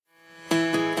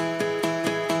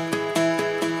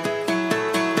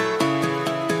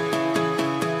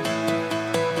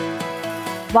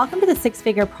Welcome to the Six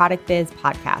Figure Product Biz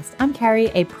podcast. I'm Carrie,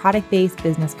 a product-based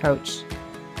business coach.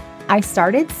 I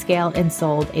started, scaled, and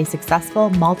sold a successful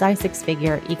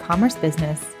multi-six-figure e-commerce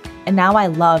business, and now I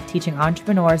love teaching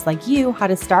entrepreneurs like you how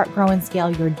to start, grow, and scale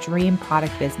your dream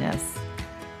product business.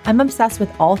 I'm obsessed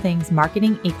with all things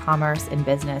marketing, e-commerce, and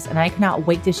business, and I cannot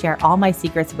wait to share all my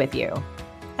secrets with you.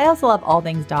 I also love all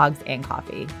things dogs and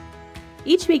coffee.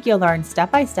 Each week, you'll learn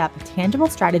step-by-step tangible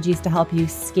strategies to help you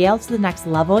scale to the next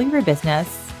level of your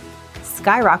business,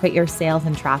 skyrocket your sales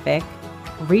and traffic,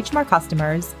 reach more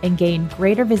customers, and gain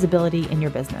greater visibility in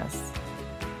your business.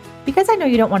 Because I know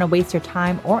you don't want to waste your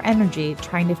time or energy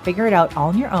trying to figure it out all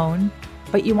on your own,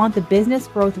 but you want the business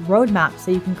growth roadmap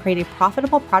so you can create a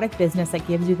profitable product business that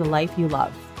gives you the life you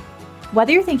love.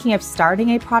 Whether you're thinking of starting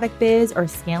a product biz or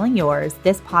scaling yours,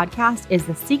 this podcast is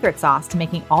the secret sauce to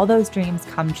making all those dreams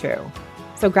come true.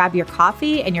 So grab your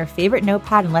coffee and your favorite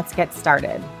notepad and let's get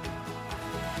started.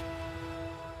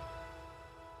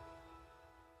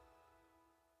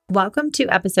 Welcome to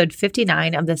episode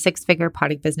 59 of the Six Figure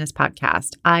Product Business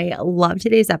Podcast. I love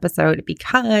today's episode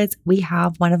because we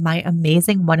have one of my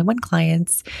amazing one-on-one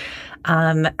clients.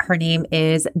 Her name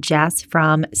is Jess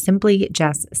from Simply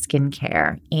Jess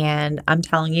Skincare. And I'm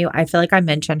telling you, I feel like I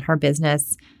mentioned her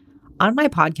business on my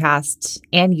podcast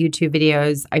and YouTube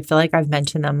videos. I feel like I've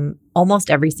mentioned them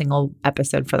almost every single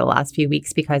episode for the last few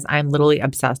weeks because I'm literally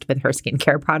obsessed with her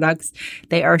skincare products.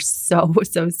 They are so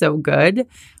good.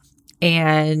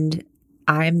 And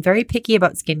I'm very picky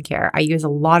about skincare. I use a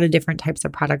lot of different types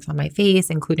of products on my face,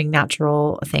 including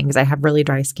natural things. I have really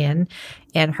dry skin,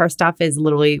 and her stuff is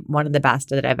literally one of the best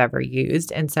that I've ever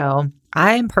used. And so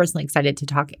I'm personally excited to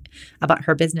talk about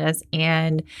her business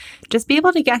and just be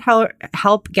able to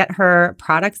help get her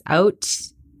products out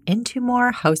into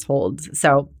more households.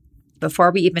 So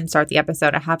before we even start the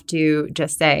episode, I have to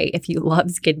just say, if you love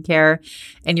skincare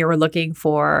and you're looking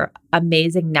for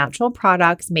amazing natural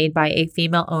products made by a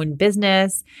female-owned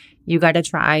business, you got to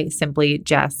try Simply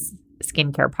Jess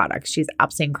Skincare products. She's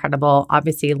absolutely incredible.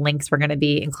 Obviously, links were going to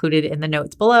be included in the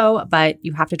notes below, but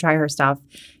you have to try her stuff.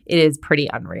 It is pretty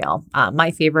unreal.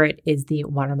 My favorite is the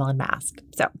watermelon mask.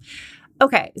 So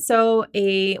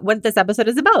what this episode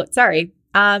is about. Sorry.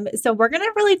 So we're going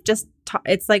to really just talk.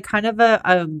 It's like kind of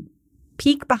a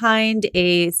peek behind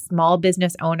a small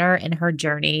business owner in her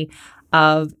journey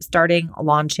of starting,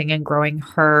 launching, and growing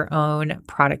her own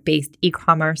product-based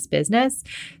e-commerce business.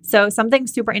 So something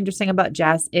super interesting about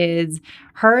Jess is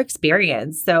her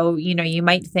experience. So, you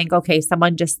might think, okay,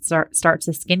 someone just starts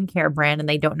a skincare brand and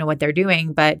they don't know what they're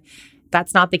doing, but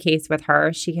that's not the case with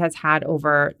her. She has had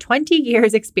over 20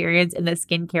 years experience in the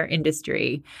skincare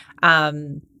industry.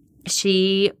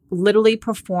 She literally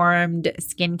performed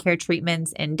skincare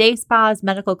treatments in day spas,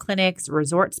 medical clinics,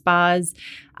 resort spas.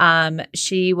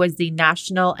 She was the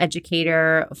national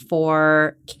educator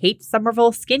for Kate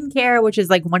Somerville Skincare, which is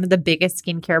like one of the biggest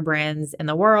skincare brands in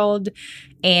the world.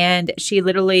 And she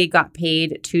literally got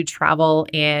paid to travel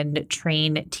and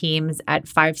train teams at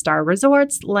 5-star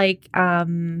resorts like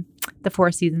the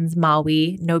Four Seasons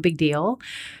Maui. No big deal.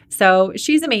 So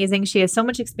she's amazing. She has so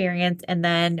much experience. And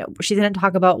then she's going to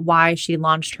talk about why she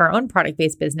launched her own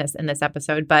product-based business in this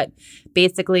episode. But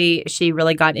basically, she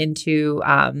really got into,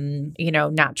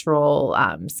 natural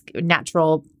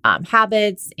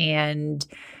habits and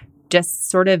just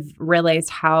sort of realized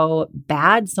how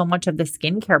bad so much of the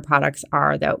skincare products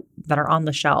are that are on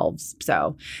the shelves.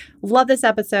 So love this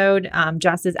episode.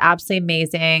 Jess is absolutely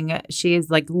amazing. She is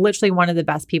like literally one of the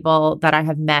best people that I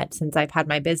have met since I've had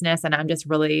my business. And I'm just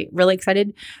really, really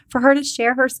excited for her to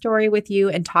share her story with you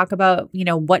and talk about,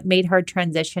 what made her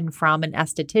transition from an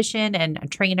esthetician and a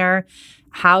trainer,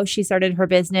 how she started her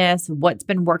business, what's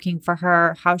been working for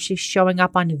her, how she's showing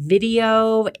up on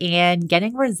video and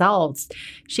getting results.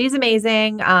 She's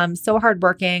amazing, so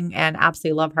hardworking, and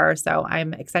absolutely love her. So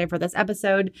I'm excited for this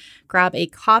episode. Grab a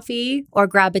coffee or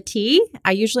grab a tea.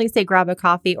 I usually say grab a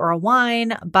coffee or a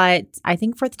wine, but I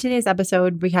think for today's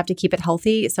episode, we have to keep it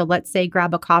healthy. So let's say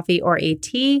grab a coffee or a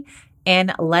tea.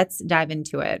 And let's dive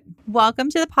into it. Welcome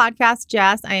to the podcast,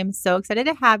 Jess. I am so excited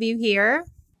to have you here.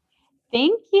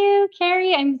 Thank you,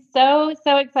 Carrie. I'm so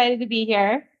excited to be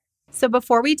here. So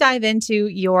before we dive into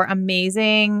your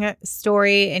amazing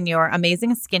story and your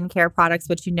amazing skincare products,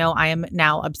 which I am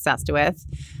now obsessed with,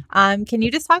 can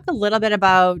you just talk a little bit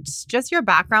about just your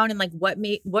background and like what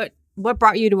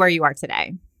brought you to where you are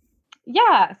today?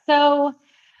 Yeah. So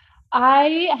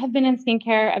I have been in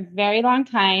skincare a very long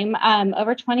time,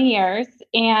 over 20 years,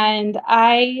 and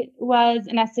I was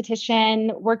an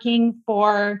esthetician working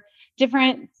for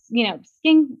different,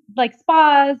 skin like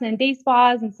spas and day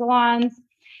spas and salons.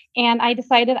 And I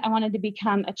decided I wanted to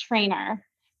become a trainer.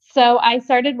 So I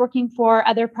started working for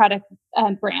other product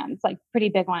brands, like pretty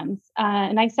big ones.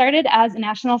 And I started as a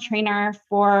national trainer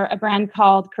for a brand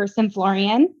called Kirsten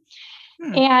Florian.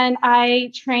 Hmm. And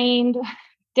I trained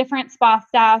different spa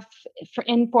staff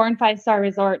in 4 and 5-star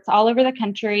resorts all over the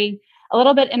country, a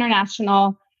little bit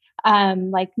international,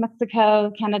 like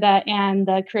Mexico, Canada, and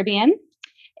the Caribbean.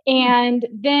 And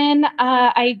then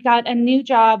I got a new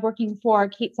job working for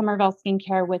Kate Somerville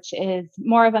Skincare, which is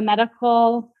more of a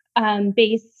medical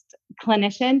based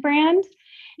clinician brand.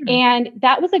 Hmm. And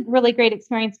that was a really great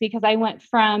experience because I went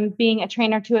from being a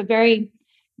trainer to a very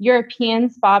European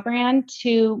spa brand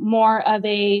to more of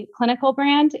a clinical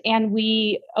brand. And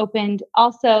we opened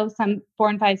also some 4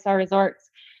 and 5-star resorts,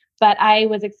 but I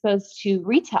was exposed to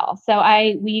retail. So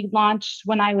we launched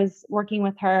when I was working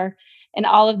with her in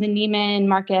all of the Neiman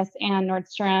Marcus and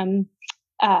Nordstrom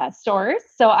stores.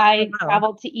 So I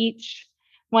traveled to each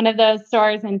one of those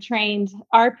stores and trained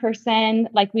our person,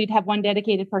 like we'd have one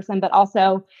dedicated person, but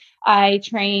also I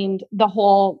trained the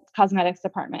whole cosmetics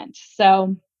department.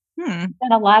 So done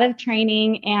a lot of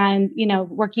training and,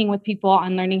 working with people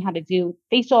on learning how to do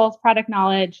facials, product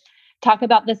knowledge, talk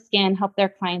about the skin, help their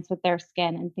clients with their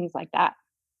skin and things like that.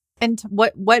 And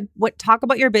what talk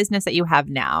about your business that you have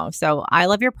now. So I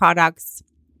love your products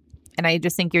and I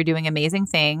just think you're doing amazing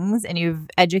things and you've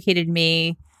educated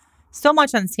me so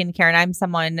much on skincare. And I'm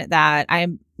someone that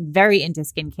I'm very into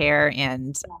skincare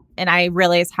and I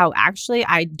realize how actually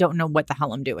I don't know what the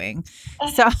hell I'm doing.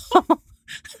 So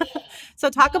so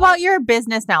talk about your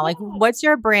business now. Like what's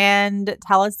your brand?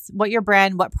 Tell us what your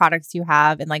brand, what products you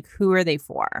have and like who are they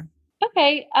for?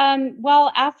 Okay.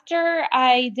 Well, after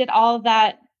I did all of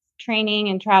that training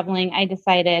and traveling, I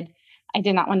decided I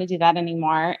did not want to do that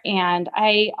anymore. And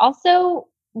I also,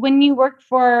 when you work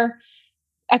for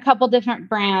a couple different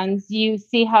brands, you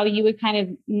see how you would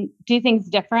kind of do things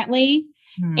differently.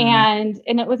 And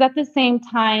it was at the same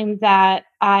time that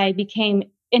I became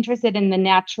interested in the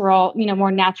natural,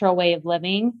 more natural way of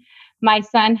living. My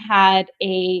son had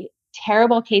a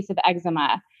terrible case of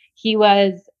eczema. He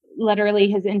was literally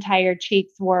his entire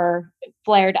cheeks were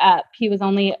flared up. He was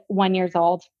only 1 year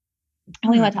old.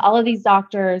 And we went to all of these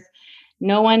doctors.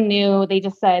 No one knew. They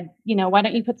just said, why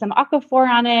don't you put some Aquaphor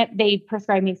on it? They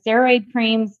prescribed me steroid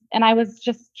creams. And I was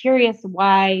just curious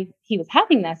why he was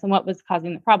having this and what was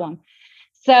causing the problem.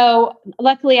 So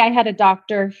luckily I had a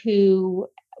doctor who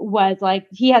was like,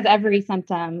 he has every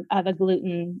symptom of a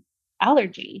gluten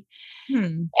allergy.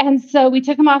 And so we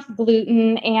took him off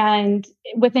gluten and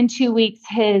within 2 weeks,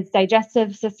 his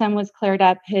digestive system was cleared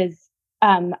up. His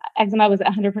eczema was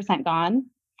 100% gone.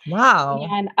 Wow.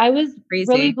 And I was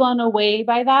really blown away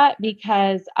by that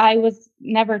because I was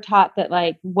never taught that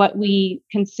like what we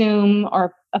consume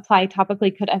or apply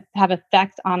topically could have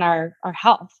effects on our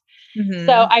health.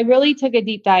 So I really took a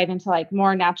deep dive into like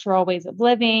more natural ways of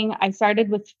living. I started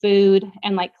with food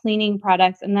and like cleaning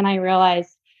products. And then I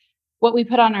realized what we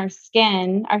put on our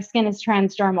skin is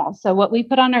transdermal. So what we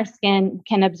put on our skin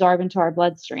can absorb into our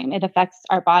bloodstream. It affects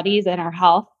our bodies and our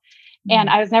health. And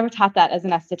I was never taught that as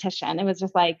an esthetician. It was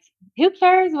just like, who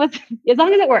cares as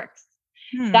long as it works.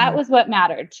 That was what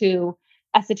mattered to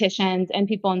estheticians and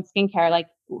people in skincare. Like,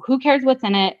 who cares what's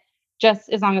in it, just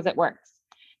as long as it works.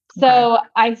 So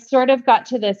I sort of got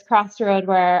to this crossroad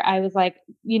where I was like,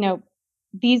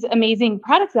 these amazing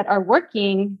products that are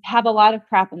working have a lot of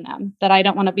crap in them that I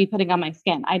don't want to be putting on my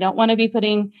skin. I don't want to be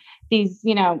putting these,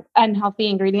 unhealthy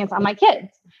ingredients on my kids.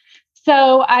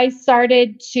 So I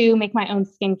started to make my own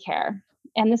skincare.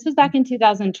 And this was back in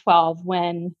 2012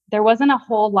 when there wasn't a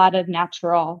whole lot of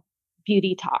natural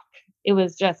beauty talk. It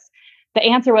was just, the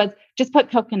answer was just put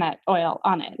coconut oil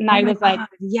on it. And I was like,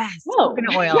 yes, whoa.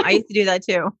 Coconut oil. I used to do that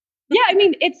too. Yeah, I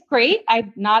mean, it's great.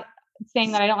 I'm not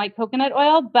saying that I don't like coconut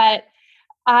oil, but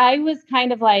I was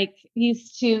kind of like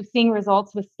used to seeing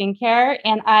results with skincare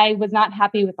and I was not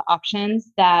happy with the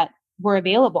options that were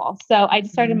available. So I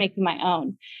just started making my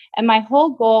own. And my whole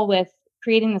goal with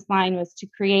creating this line was to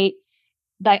create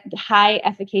that high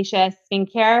efficacious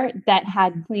skincare that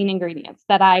had clean ingredients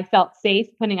that I felt safe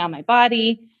putting on my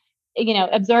body,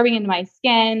 absorbing into my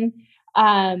skin,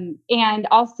 and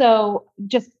also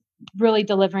just really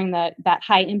delivering that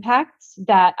high impact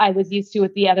that I was used to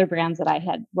with the other brands that I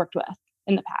had worked with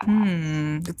in the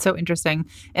past. It's so interesting.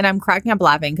 And I'm cracking up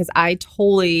laughing because I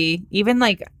totally, even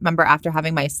like, remember after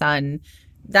having my son,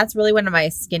 that's really when my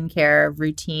skincare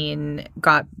routine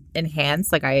got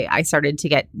enhanced. Like I started to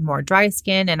get more dry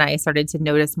skin and I started to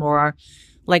notice more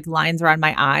like lines around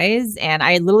my eyes. And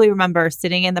I literally remember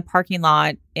sitting in the parking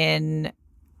lot in,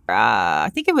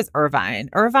 I think it was Irvine,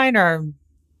 going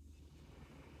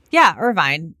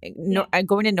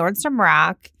to Nordstrom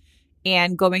Rack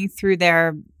and going through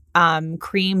their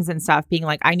creams and stuff being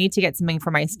like, I need to get something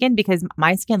for my skin because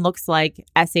my skin looks like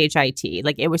shit.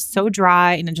 Like it was so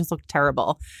dry and it just looked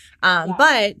terrible. Yeah.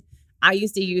 But I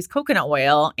used to use coconut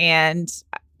oil and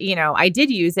I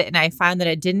did use it and I found that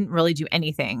it didn't really do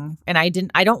anything. And I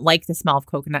don't like the smell of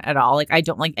coconut at all. Like I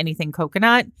don't like anything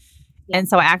coconut. Yeah. And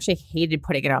so I actually hated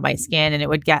putting it on my skin and it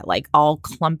would get like all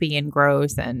clumpy and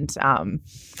gross. And,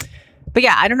 but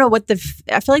yeah, I don't know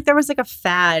I feel like there was like a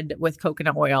fad with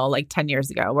coconut oil like 10 years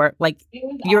ago where like It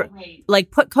was you're outrage.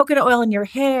 like put coconut oil in your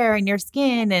hair and your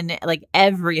skin and like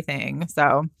everything.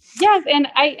 So Yes, and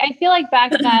I feel like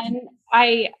back then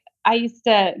I used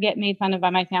to get made fun of by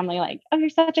my family, like, oh, you're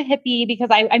such a hippie, because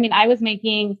I mean, I was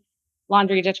making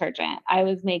laundry detergent. I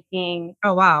was making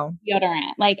oh wow.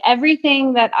 deodorant. Like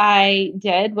everything that I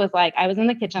did was like, I was in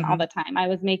the kitchen all Mhm. the time. I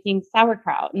was making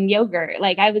sauerkraut and yogurt.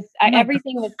 Like Oh my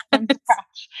everything was from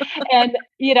scratch. And,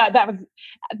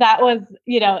 that was,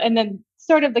 and then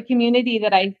sort of the community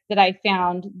that I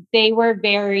found, they were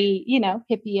very,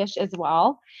 hippie-ish as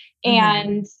well. Mhm.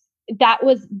 And that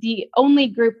was the only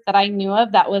group that I knew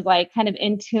of that was like kind of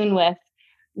in tune with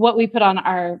what we put on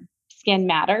our skin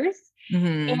matters.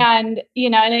 Mhm. And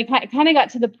it kind of got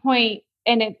to the point,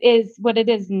 and it is what it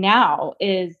is now,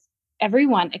 is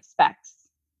everyone expects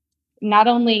not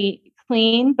only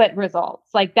clean, but results.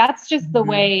 Like that's just the Mhm.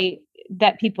 way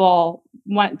that people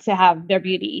want to have their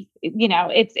beauty.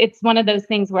 It's one of those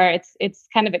things where it's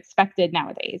kind of expected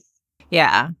nowadays.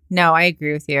 Yeah, no, I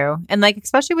agree with you. And like,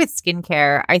 especially with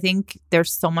skincare, I think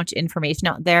there's so much information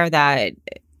out there that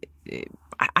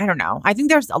I don't know. I think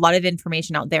there's a lot of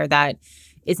information out there that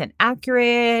isn't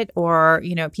accurate or,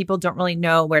 people don't really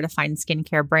know where to find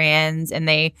skincare brands. And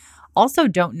they also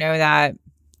don't know that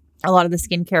a lot of the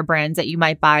skincare brands that you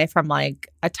might buy from like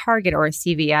a Target or a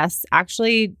CVS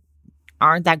actually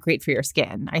aren't that great for your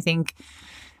skin. I think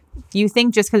you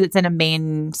think just because it's in a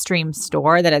mainstream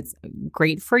store that it's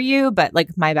great for you, but like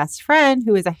my best friend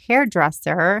who is a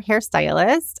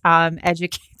hairstylist,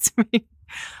 educates me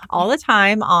all the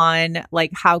time on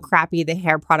like how crappy the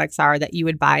hair products are that you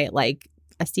would buy at like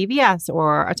a CVS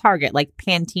or a Target, like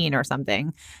Pantene or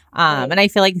something. Right. And I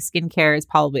feel like skincare is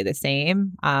probably the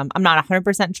same. I'm not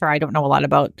 100% sure. I don't know a lot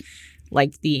about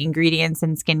like the ingredients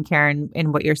in skincare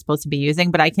and what you're supposed to be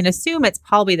using, but I can assume it's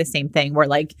probably the same thing where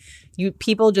like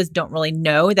people just don't really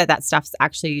know that stuff's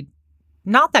actually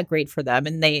not that great for them.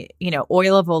 And they,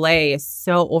 oil of Olay is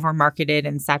so over marketed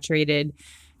and saturated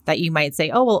that you might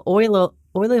say, oh, well, oil of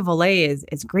Olay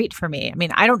is great for me. I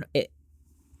mean, I don't,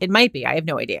 it might be, I have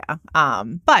no idea.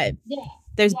 But Yeah.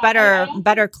 there's Yeah. I also,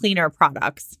 better, cleaner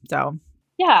products. So,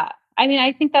 yeah. I mean,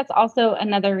 I think that's also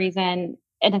another reason,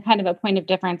 and a kind of a point of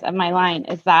difference of my line,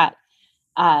 is that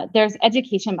there's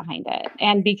education behind it.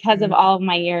 And because of Mhm. all of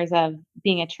my years of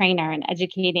being a trainer and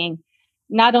educating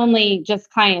not only just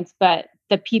clients, but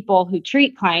the people who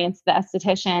treat clients, the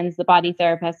estheticians, the body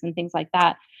therapists, and things like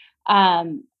that,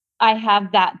 um, I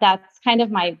have that's kind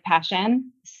of my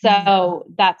passion. Mhm. So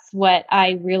that's what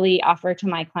I really offer to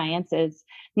my clients, is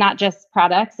not just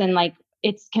products. And like,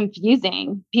 it's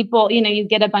confusing. People, you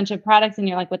get a bunch of products and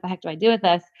you're like, what the heck do I do with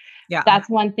this? Yeah. That's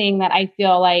one thing that I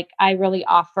feel like I really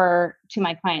offer to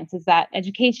my clients, is that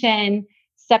education,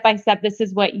 step by step. This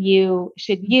is what you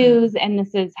should Mhm. use, and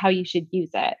this is how you should use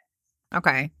it.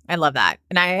 Okay. I love that.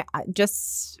 And I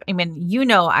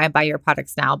mean, I buy your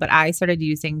products now, but I started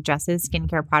using Jess's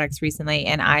skincare products recently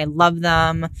and I love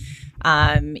them.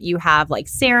 You have like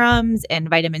serums and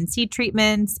vitamin C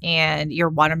treatments, and your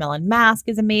watermelon mask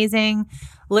is amazing.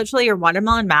 Literally, your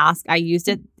watermelon mask, I used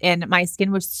it and my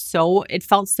skin it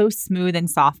felt so smooth and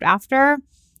soft after.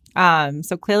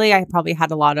 So clearly I probably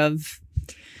had a lot of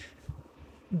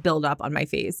build up on my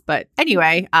face. But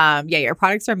anyway, yeah, your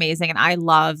products are amazing. And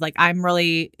I'm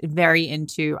really very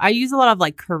I use a lot of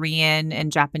like Korean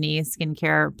and Japanese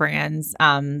skincare brands.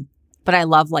 But I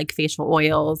love like facial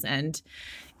oils. And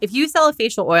if you sell a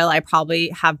facial oil, I probably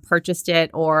have purchased it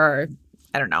or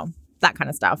I don't know, that kind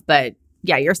of stuff. But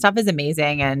yeah, your stuff is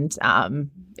amazing. And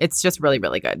it's just really,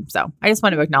 really good. So I just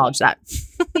want to acknowledge that.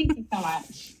 Thank you so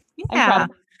much. I'm Yeah. proud.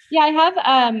 Yeah, I have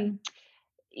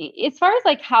as far as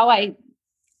like how I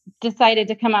decided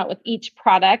to come out with each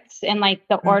product and like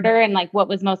the Mhm. order and like what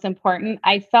was most important,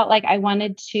 I felt like I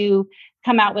wanted to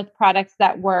come out with products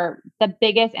that were the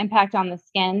biggest impact on the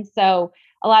skin. So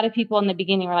a lot of people in the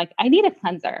beginning were like, I need a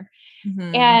cleanser.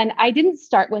 Mhm. And I didn't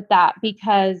start with that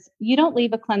because you don't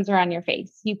leave a cleanser on your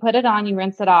face. You put it on, you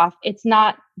rinse it off. It's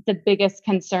not the biggest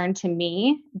concern to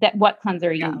me that what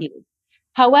cleanser you Yeah. use.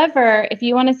 However, if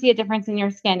you want to see a difference in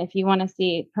your skin, if you want to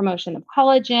see promotion of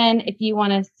collagen, if you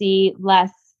want to see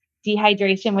less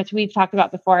dehydration, which we've talked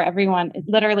about before.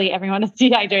 Literally everyone is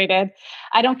dehydrated.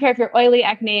 I don't care if you're oily,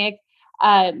 acneic.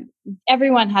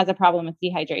 Everyone has a problem with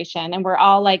dehydration, and we're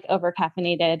all like over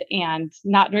caffeinated and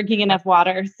not drinking enough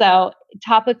water. So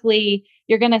topically,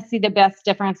 you're going to see the best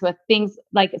difference with things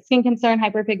like skin concern,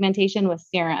 hyperpigmentation with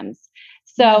serums.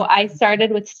 So I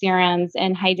started with serums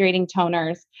and hydrating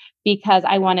toners because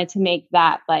I wanted to make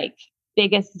that like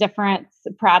biggest difference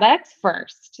product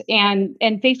first. And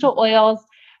facial oils,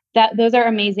 those are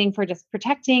amazing for just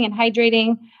protecting and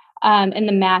hydrating. And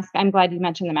the mask, I'm glad you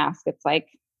mentioned the mask.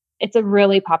 It's a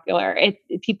really popular.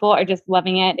 People are just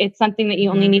loving it. It's something that you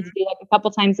only need to do like a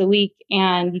couple times a week,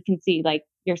 and you can see like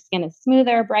your skin is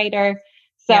smoother, brighter.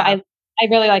 So I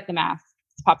really like the mask.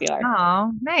 It's popular.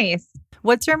 Oh, nice.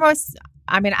 What's your most,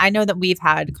 I mean, I know that we've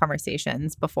had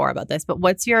conversations before about this, but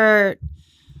what's your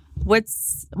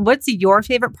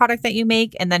favorite product that you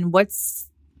make? And then what's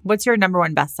your number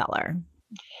one bestseller?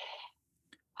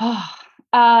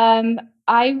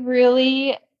 I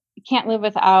really can't live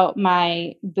without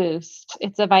my Boost.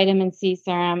 It's a vitamin C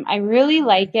serum. I really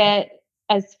like it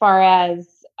as far as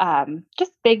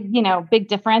just big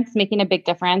difference, making a big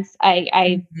difference.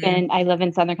 I live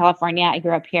in Southern California. I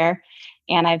grew up here,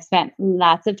 and I've spent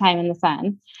lots of time in the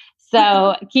sun.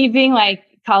 So keeping like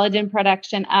collagen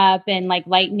production up and like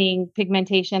lightening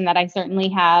pigmentation that I certainly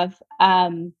have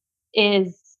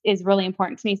is really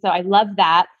important to me. So I love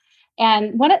that.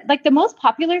 And like the most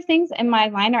popular things in my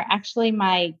line are actually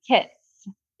my kits.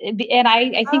 And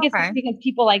I think it's because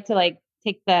people like to like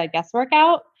take the guesswork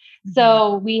out.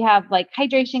 So we have like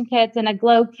hydration kits and a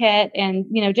glow kit and,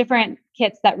 different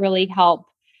kits that really help,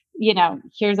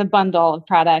 here's a bundle of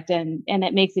product and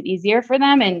it makes it easier for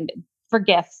them and for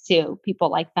gifts too.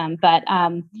 People like them. But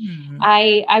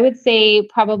I would say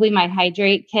probably my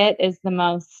hydrate kit is the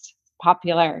most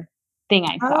popular thing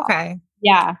I sell. Okay.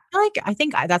 Yeah. I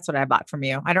think that's what I bought from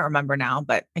you. I don't remember now,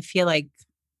 but I feel like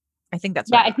I think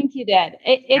that's I think you did.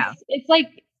 It's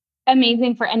like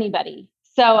amazing for anybody.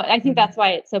 So I think that's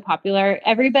why it's so popular.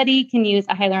 Everybody can use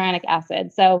a hyaluronic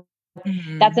acid. So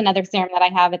that's another serum that I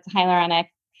have. It's hyaluronic.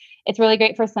 It's really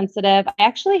great for sensitive. I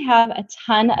actually have a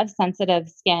ton of sensitive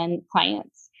skin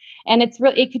clients. And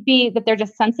it could be that they're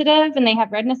just sensitive and they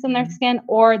have redness in their skin,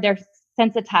 or they're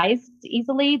sensitized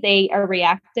easily. They are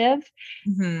reactive.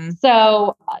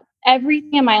 So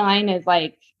everything in my line is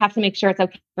like, have to make sure it's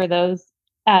okay for those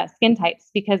skin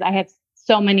types, because I have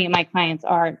so many of my clients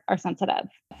are sensitive.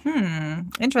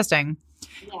 Interesting.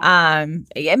 Yeah.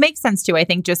 It makes sense too. I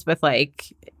think just with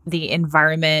like the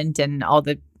environment and all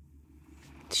the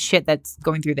shit that's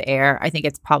going through the air, I think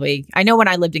it's probably, I know when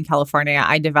I lived in California,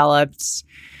 I developed,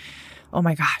 oh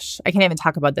my gosh, I can't even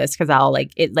talk about this because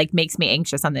it makes me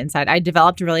anxious on the inside. I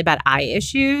developed really bad eye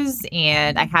issues,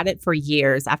 and I had it for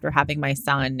years after having my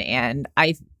son. And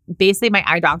basically my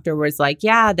eye doctor was like,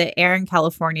 yeah, the air in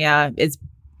California is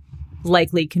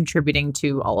likely contributing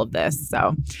to all of this.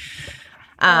 So,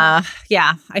 I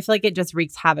feel like it just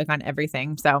wreaks havoc on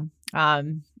everything. So,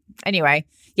 anyway,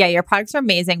 yeah, your products are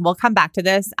amazing. We'll come back to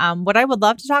this. What I would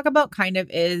love to talk about kind of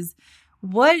is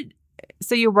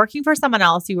so you're working for someone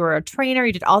else, you were a trainer,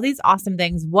 you did all these awesome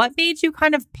things. What made you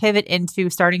kind of pivot into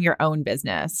starting your own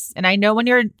business? And I know when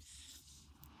you're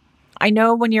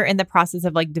in the process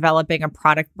of like developing a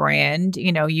product brand,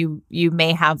 you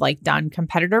may have like done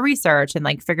competitor research and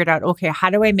like figured out, okay, how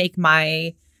do I make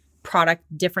my product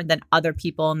different than other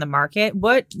people in the market?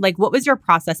 What was your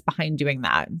process behind doing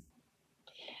that?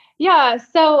 Yeah.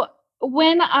 So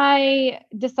when I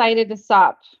decided to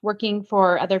stop working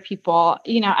for other people,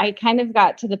 I kind of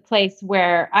got to the place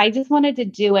where I just wanted to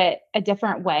do it a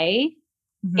different way.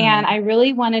 And I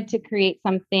really wanted to create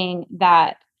something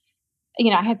that,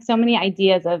 I had so many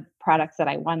ideas of products that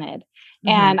I wanted.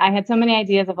 And I had so many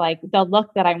ideas of like the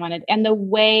look that I wanted and the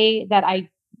way that I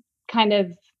kind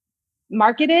of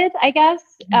marketed, I guess,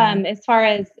 as far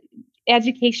as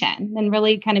education and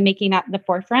really kind of making that the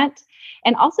forefront.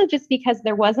 And also just because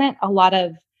there wasn't a lot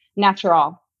of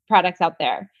natural products out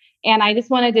there. And I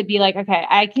just wanted to be like, okay,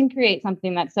 I can create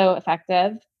something that's so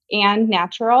effective and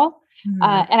natural.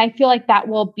 And I feel like that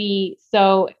will be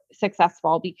so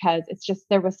successful because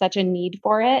there was such a need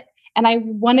for it. And I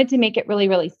wanted to make it really,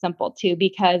 really simple too,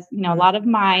 because, a lot of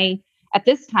at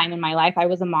this time in my life, I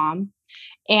was a mom,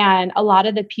 and a lot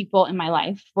of the people in my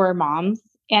life were moms,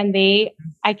 and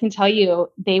I can tell you,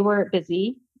 they were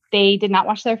busy. They did not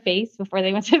wash their face before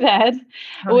they went to bed,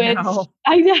 which no.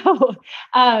 I know.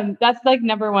 That's like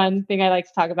number one thing I like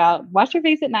to talk about. Wash your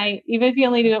face at night. Even if you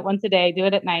only do it once a day, do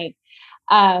it at night.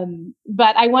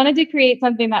 But I wanted to create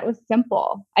something that was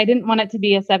simple. I didn't want it to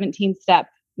be a 17-step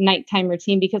nighttime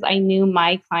routine because I knew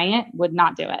my client would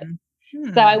not do it.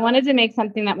 So I Hmm. wanted to make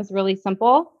something that was really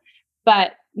simple,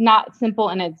 but not simple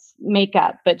in its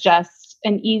makeup, but just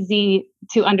an easy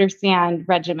to understand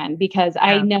regimen, because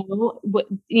I Yeah. know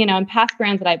in past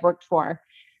brands that I've worked for,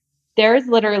 there's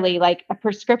literally like a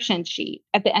prescription sheet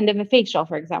at the end of a facial,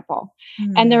 for example.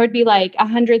 And there Hmm. would be like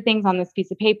 100 things on this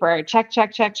piece of paper, check,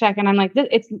 check, check, check. And I'm like,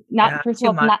 it's Yeah. not, first of Too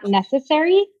all, it's much. not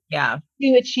necessary Yeah. to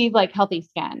achieve like healthy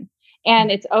skin.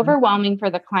 And it's Mhm. overwhelming for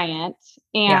the client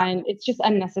Yeah. and it's just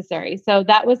unnecessary. So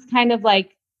that was kind of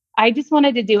like, I just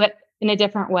wanted to do it in a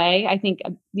different way. I think,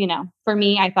 for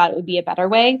me, I thought it would be a better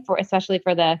way especially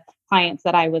for the clients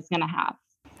that I was going to have.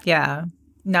 Yeah.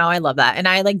 No, I love that. And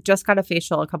I like just got a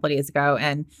facial a couple of days ago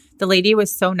and the lady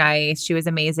was so nice. She was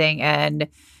amazing. And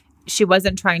she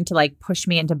wasn't trying to like push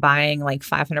me into buying like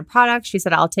 500 products. She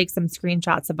said, I'll take some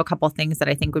screenshots of a couple of things that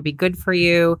I think would be good for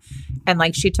you. And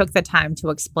like she took the time to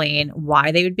explain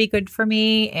why they would be good for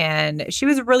me. And she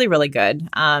was really, really good.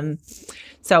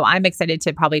 So I'm excited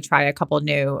to probably try a couple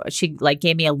new. She like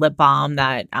gave me a lip balm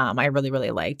that I really, really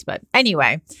liked. But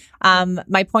anyway,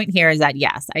 my point here is that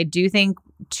yes, I do think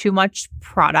too much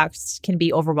products can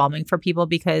be overwhelming for people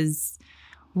because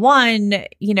one,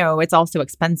 it's also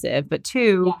expensive, but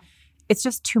two, Yeah. it's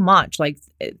just too much. Like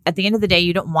at the end of the day,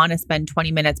 you don't want to spend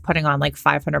 20 minutes putting on like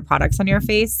 500 products on your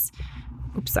face.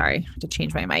 Oops, sorry, I had to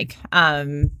change my mic.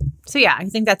 So yeah, I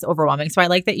think that's overwhelming. So I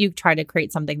like that you try to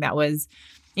create something that was,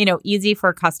 easy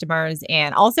for customers.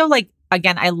 And also like,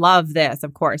 again, I love this,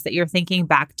 of course, that you're thinking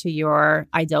back to your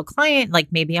ideal client, like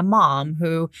maybe a mom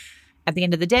who at the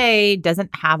end of the day doesn't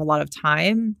have a lot of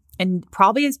time and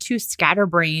probably is too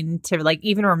scatterbrained to like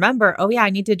even remember, oh yeah, I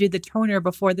need to do the toner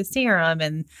before the serum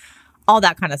and all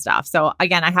that kind of stuff. So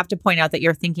again, I have to point out that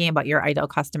you're thinking about your ideal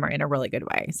customer in a really good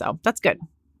way. So that's good.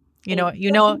 Thanks.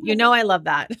 I love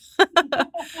that.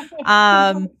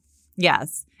 um,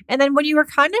 yes. And then when you were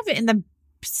kind of in the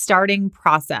starting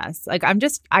process, like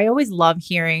I always love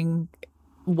hearing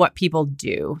what people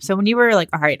do. So when you were like,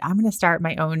 all right, I'm going to start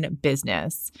my own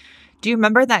business. Do you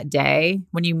remember that day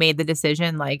when you made the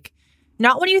decision? Like,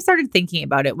 not when you started thinking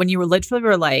about it, when you were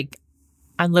like,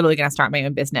 I'm literally going to start my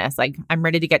own business. Like, I'm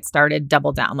ready to get started,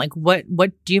 double down. Like, what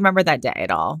do you remember that day at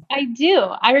all? I do.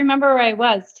 I remember where I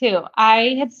was too.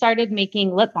 I had started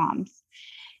making lip balms.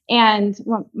 And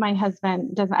my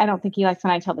husband doesn't, I don't think he likes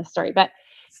when I tell this story, but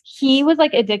he was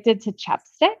like addicted to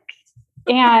chapstick.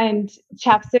 And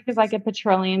chapstick is like a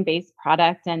petroleum based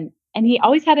product. And he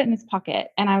always had it in his pocket.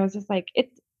 And I was just like, it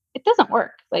doesn't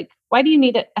work. Like, why do you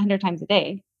need it 100 times a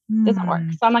day? It doesn't work.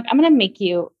 Hmm. So I'm like, I'm going to make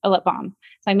you a lip balm.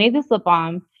 So I made this lip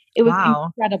balm. It was Wow.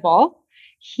 incredible.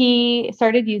 He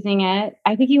started using it.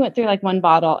 I think he went through like one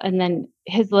bottle and then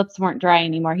his lips weren't dry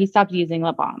anymore. He stopped using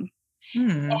lip balm.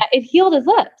 Hmm. It healed his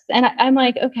lips. And I'm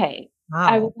like, okay.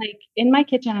 I was Wow. like in my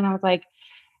kitchen and I was like,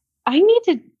 I need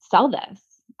to sell this.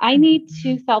 I need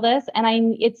to Mhm. sell this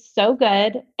and it's so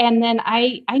good. And then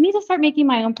I need to start making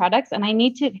my own products and I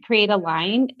need to create a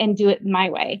line and do it my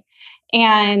way.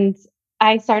 And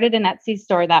I started an Etsy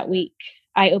store that week.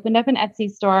 I opened up an Etsy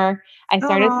store. I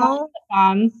started selling Oh. lip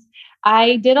balms.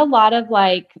 I did a lot of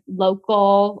like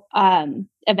local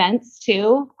events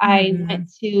too. I Hmm.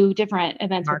 went to different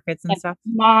events with Markets and like stuff.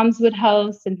 moms would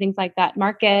host and things like that,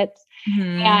 markets.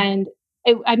 Hmm. And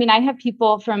I have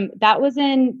people from that was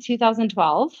in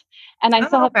 2012, and I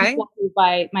still Oh, have okay. people who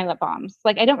buy my lip balms.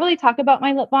 Like, I don't really talk about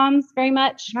my lip balms very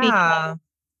much because Yeah.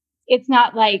 it's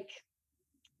not like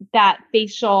that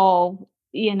facial,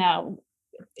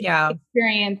 Yeah.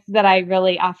 experience that I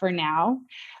really offer now.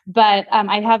 But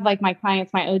I have like my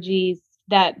clients, my OGs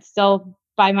that still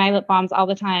buy my lip balms all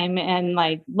the time and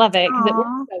like love it because it works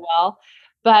Oh. so well.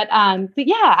 But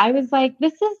yeah, I was like,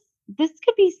 this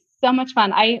could be so much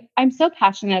fun. I'm so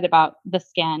passionate about the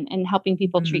skin and helping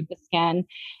people treat the skin.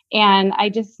 And I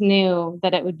just knew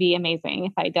that it would be amazing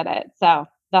if I did it. So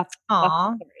that's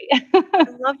Aw. the I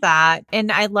story. love that.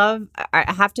 And I feel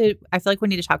like we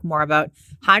need to talk more about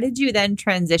how did you then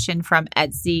transition from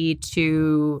Etsy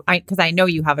because I know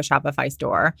you have a Shopify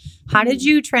store. How did Mhm.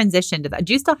 you transition to that?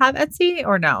 Do you still have Etsy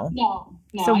or no? No,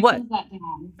 So I what? closed that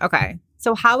down. Okay.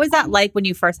 So how was that Um, like when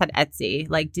you first had Etsy?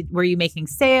 Like, were you making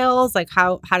sales? Like,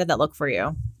 how did that look for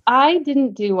you? I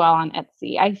didn't do well on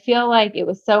Etsy. I feel like it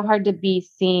was so hard to be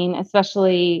seen,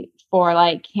 especially for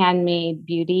like handmade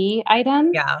beauty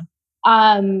items. Yeah.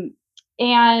 Um,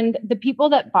 and the people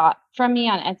that bought from me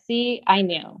on Etsy, I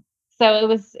knew. So it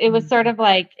was sort Mhm. of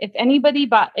like if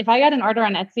I got an order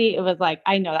on Etsy, it was like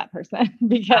I know that person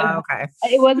because Oh, okay.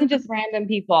 it wasn't just random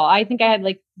people. I think I had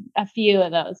like a few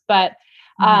of those,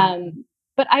 Mhm.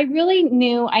 but I really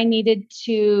knew I needed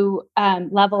to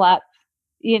level up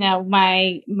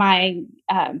my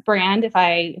brand if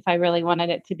I really wanted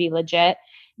it to be legit.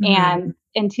 Mm-hmm. And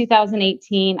in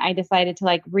 2018, I decided to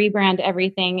like rebrand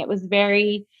everything. It was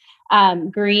very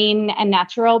green and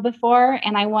natural before,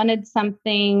 and I wanted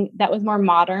something that was more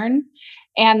modern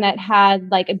and that had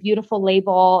like a beautiful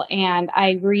label. And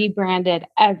I rebranded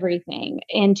everything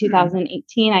in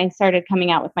 2018. I started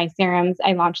coming out with my serums.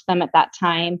 I launched them at that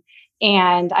time,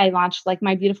 and I launched like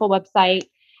my beautiful website.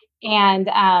 And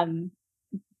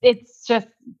it's just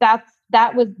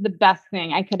that was the best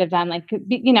thing I could have done. Like,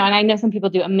 and I know some people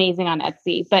do amazing on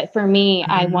Etsy, but for me,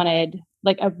 I Mm-hmm. wanted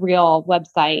like a real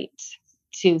website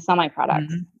to sell my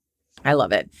products. Mm-hmm. I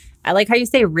love it. I like how you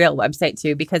say real website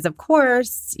too, because of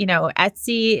course,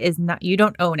 Etsy is not, you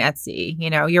don't own Etsy.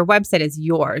 Your website is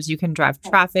yours. You can drive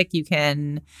traffic. You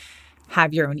can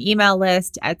have your own email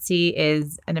list. Etsy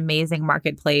is an amazing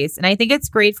marketplace. And I think it's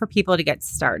great for people to get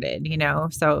started,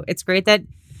 so it's great that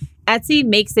Etsy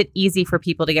makes it easy for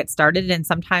people to get started. And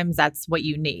sometimes that's what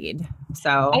you need. I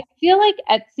So, feel like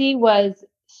Etsy was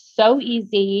so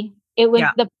easy. It was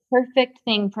yeah. the perfect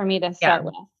thing for me to Yeah. start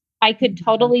with. I could Mhm.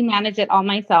 totally manage it all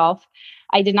myself.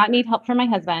 I did not need help from my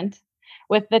husband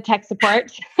with the tech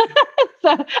support.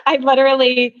 So I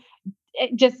literally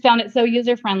just found it so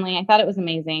user friendly. I thought it was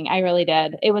amazing. I really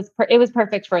did. It was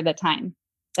perfect for the time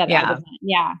that I was Yeah. in.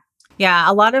 Yeah.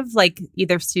 Yeah, a lot of like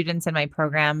either students in my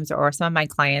programs or some of my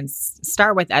clients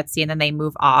start with Etsy and then they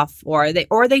move off, or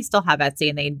they still have Etsy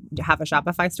and they have a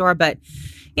Shopify store. But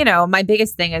my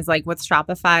biggest thing is like with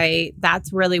Shopify,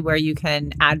 that's really where you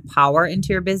can add power into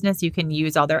your business. You can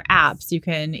use all their apps. You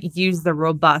can use the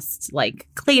robust like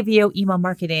Klaviyo email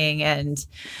marketing, and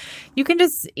you can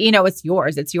just, it's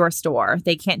yours. It's your store.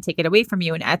 They can't take it away from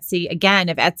you. And Etsy, again,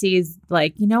 if Etsy is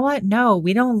like, you know what? No,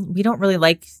 we don't really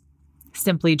like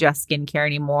Simply Just Skincare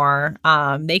anymore.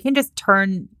 They can just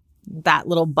turn that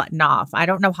little button off. I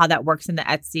don't know how that works in the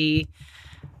Etsy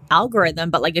algorithm,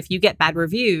 but like if you get bad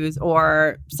reviews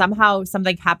or somehow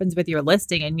something happens with your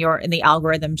listing and the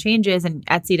algorithm changes and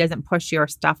Etsy doesn't push your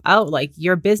stuff out, like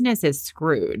your business is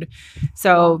screwed. Yeah.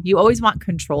 So you always want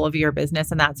control of your business,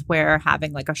 and that's where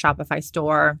having like a Shopify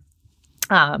store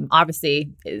obviously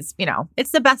is,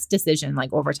 it's the best decision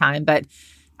like over time. But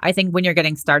I think when you're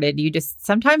getting started, you just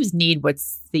sometimes need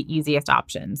what's the easiest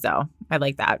option. So I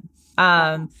like that.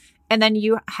 Yeah. And then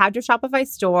you had your Shopify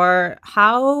store.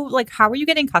 How were you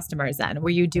getting customers then? Were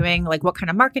you doing like, what kind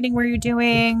of marketing were you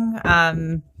doing?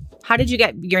 How did you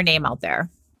get your name out there?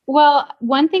 Well,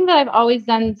 one thing that I've always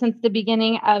done since the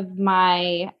beginning of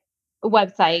my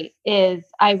website is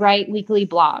I write weekly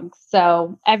blogs.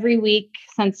 So every week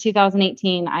since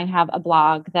 2018, I have a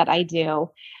blog that I do,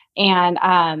 and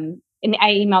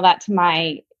I email that to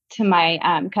my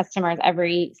customers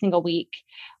every single week.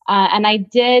 And I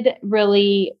did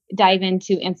really dive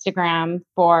into Instagram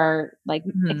for like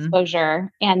Hmm.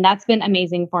 exposure, and that's been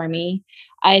amazing for me.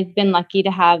 I've been lucky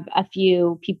to have a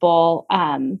few people,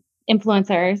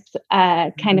 influencers,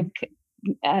 kind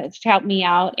Hmm. of help me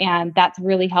out, and that's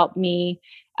really helped me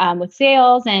with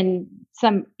sales. And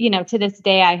to this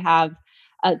day, I have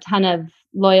a ton of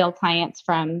loyal clients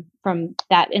from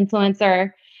that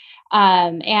influencer.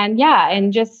 And yeah,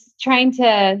 and just trying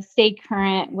to stay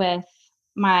current with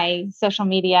my social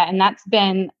media. And that's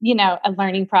been, a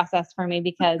learning process for me,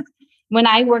 because when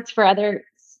I worked for other,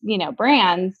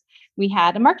 brands, we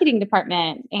had a marketing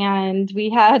department and we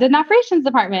had an operations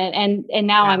department, and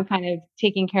now Yeah. I'm kind of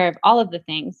taking care of all of the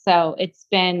things. So it's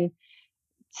been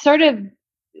sort of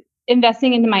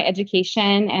investing into my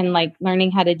education, and like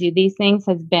learning how to do these things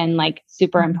has been like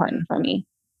super Mhm. important for me.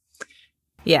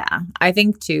 Yeah, I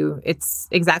think too, it's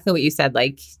exactly what you said.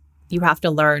 Like, you have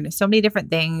to learn so many different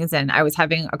things. And I was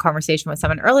having a conversation with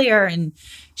someone earlier, and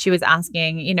she was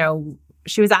asking,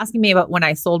 she was asking me about when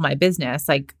I sold my business,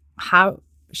 like how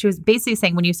she was basically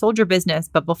saying when you sold your business,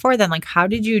 but before then, like, how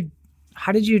did you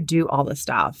do all this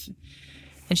stuff?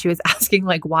 And she was asking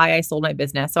like why I sold my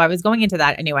business. So I was going into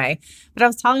that anyway, but I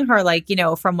was telling her like,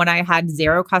 from when I had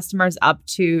zero customers up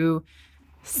to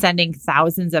sending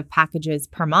thousands of packages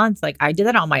per month. Like I did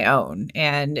that on my own.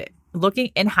 And looking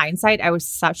in hindsight, I was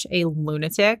such a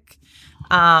lunatic.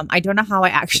 I don't know how I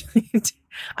actually,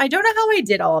 I don't know how I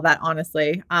did all of that,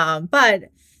 honestly. But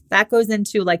that goes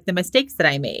into like the mistakes that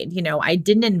I made. I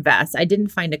didn't invest. I didn't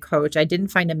find a coach. I didn't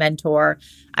find a mentor.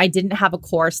 I didn't have a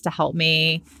course to help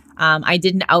me. I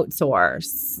didn't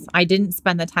outsource. I didn't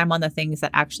spend the time on the things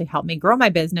that actually helped me grow my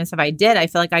business. If I did, I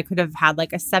feel like I could have had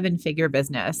like a 7-figure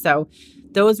business. So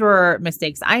those were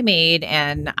mistakes I made.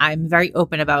 And I'm very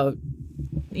open about,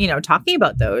 talking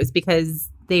about those because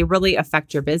they really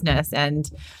affect your business. And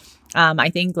I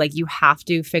think like you have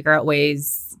to figure out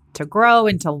ways to grow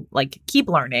and to like keep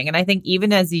learning. And I think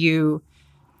even as you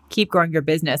keep growing your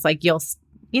business, like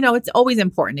it's always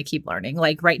important to keep learning.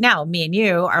 Like right now, me and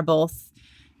you are both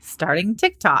starting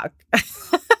TikTok.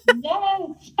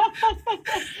 Yes.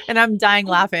 And I'm dying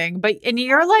laughing. And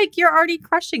you're like, you're already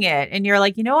crushing it. And you're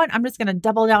like, you know what? I'm just going to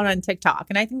double down on TikTok.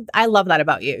 And I think I love that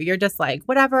about you. You're just like,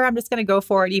 whatever, I'm just going to go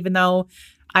for it, even though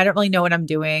I don't really know what I'm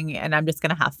doing and I'm just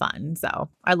going to have fun. So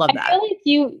I love I that.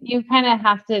 feel like you kind of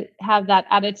have to have that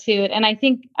attitude. And I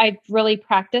think I've really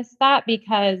practiced that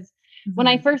because when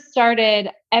I Mhm. first started,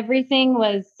 everything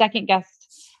was second guessed.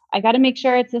 I got to make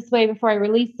sure it's this way before I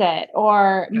release it,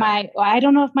 or Yeah. I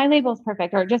don't know if my label is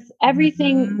perfect, or just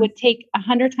everything Mhm. would take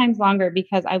 100 times longer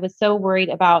because I was so worried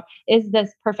about, is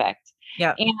this perfect?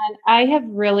 Yeah. And I have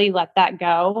really let that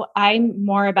go. I'm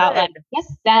more about like, Good.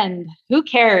 just send, who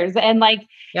cares? And like,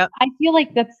 Yep. I feel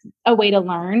like that's a way to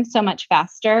learn so much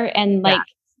faster. And Yeah. like,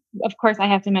 of course, I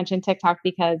have to mention TikTok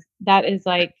because that is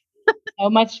like so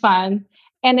much fun.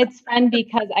 And it's fun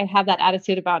because I have that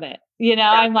attitude about it. Yeah.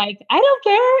 I'm like, I don't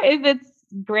care if it's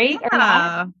great or not.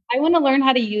 Yeah. I want to learn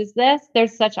how to use this.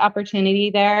 There's such opportunity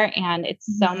there. And it's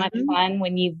so much Mhm. fun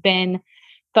when you've been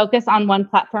focused on one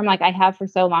platform like I have for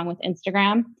so long with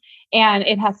Instagram. And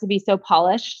it has to be so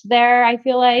polished there, I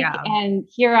feel like. Yeah. And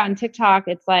here on TikTok,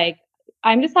 it's like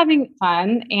I'm just having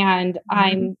fun and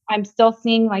Mhm. I'm still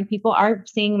seeing like people are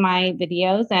seeing my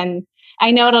videos and I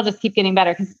know it'll just keep getting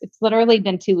better because it's literally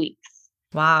been 2 weeks.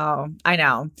 Wow. I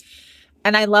know.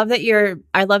 And I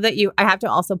have to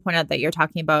also point out that you're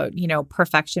talking about,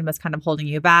 perfection was kind of holding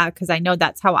you back because I know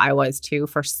that's how I was too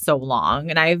for so long.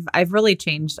 And I've really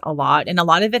changed a lot. And a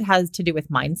lot of it has to do with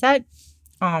mindset.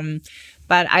 Um,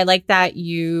 but I like that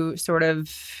you sort of,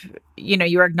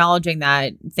 you're acknowledging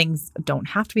that things don't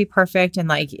have to be perfect. And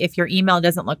like, if your email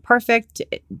doesn't look perfect,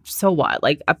 so what?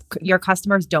 Like, your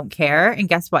customers don't care. And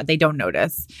guess what? They don't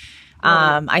notice.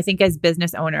 Right. I think as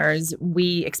business owners,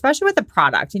 especially with a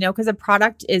product, because a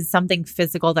product is something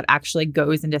physical that actually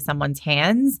goes into someone's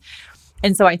hands.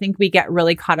 And so I think we get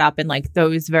really caught up in like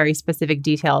those very specific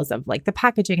details of like the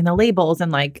packaging and the labels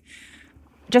and like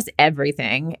just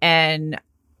everything. And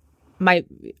I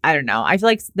don't know. I feel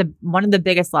like one of the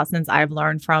biggest lessons I've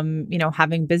learned from,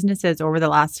 having businesses over the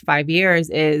last 5 years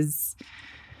is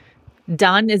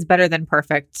done is better than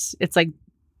perfect. It's like,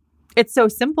 it's so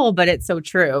simple, but it's so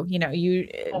true.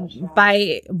 So true.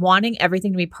 By wanting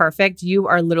everything to be perfect, you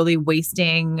are literally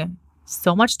wasting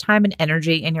so much time and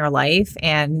energy in your life.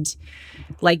 And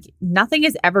like nothing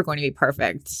is ever going to be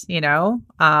perfect.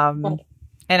 Right.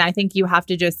 And I think you have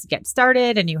to just get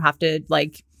started and you have to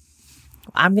like,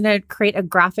 I'm going to create a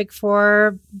graphic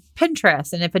for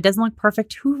Pinterest. And if it doesn't look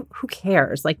perfect, who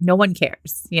cares? Like no one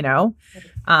cares.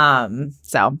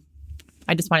 So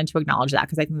I just wanted to acknowledge that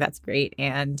because I think that's great.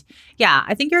 And yeah,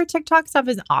 I think your TikTok stuff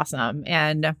is awesome.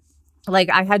 And like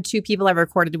I had two people I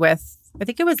recorded with, I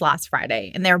think it was last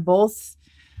Friday, and they're both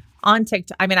on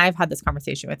TikTok. I mean, I've had this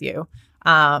conversation with you.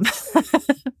 Um,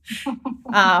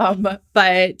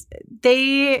 but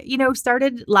they,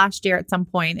 started last year at some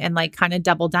point and like kind of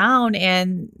doubled down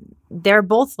and they're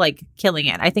both like killing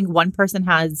it. I think one person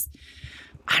has,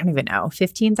 I don't even know,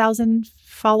 15,000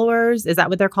 followers. Is that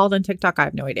what they're called on TikTok? I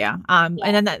have no idea. Yeah.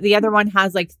 And then the other one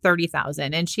has like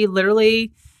 30,000. And she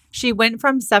went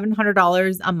from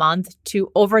 $700 a month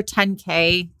to over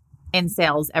 10K in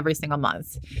sales every single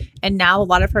month. And now a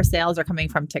lot of her sales are coming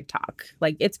from TikTok.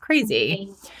 Like it's crazy.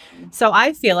 Amazing. So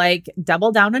I feel like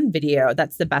double down on video.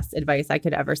 That's the best advice I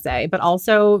could ever say. But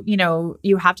also,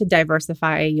 you have to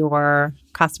diversify your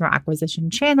customer acquisition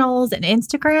channels, and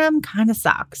Instagram kind of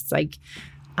sucks. Like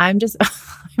I'm just,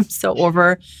 I'm so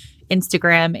over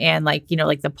Instagram and like,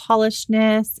 like the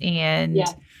polishedness and Yeah.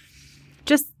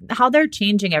 just how they're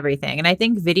changing everything. And I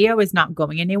think video is not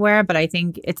going anywhere, but I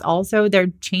think it's also,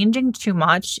 they're changing too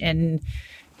much. And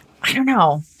I don't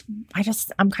know.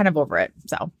 I'm kind of over it.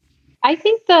 So I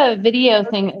think the video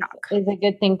thing is a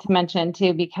good thing to mention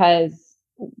too, because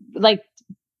like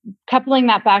coupling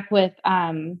that back with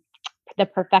the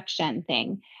perfection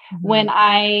thing. When Mhm.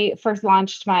 I first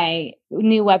launched my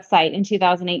new website in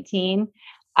 2018,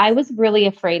 I was really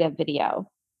afraid of video.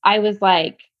 I was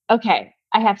like, okay,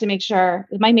 I have to make sure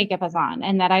that my makeup is on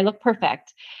and that I look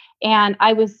perfect. And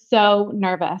I was so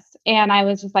nervous. And I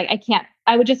was just like, I can't,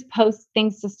 I would just post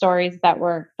things to stories that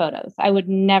were photos. I would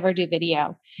never do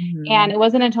video. And Mhm. it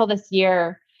wasn't until this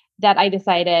year that I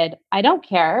decided I don't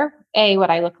care, A, what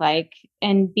I look like,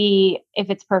 and B, if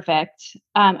it's perfect.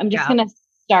 I'm just Yeah. going to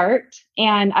start.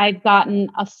 And I've gotten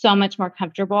so much more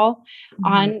comfortable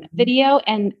on Mhm. video.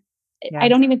 And I Yes.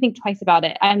 don't even think twice about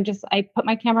it. I put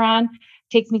my camera on,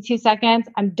 takes me 2 seconds.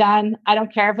 I'm done. I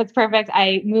don't care if it's perfect.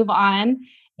 I move on.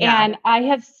 Yeah. And I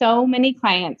have so many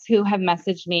clients who have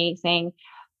messaged me saying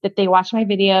that they watch my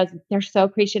videos. They're so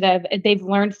appreciative. They've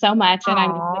learned so much. And I'm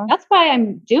just like, Aw. that's why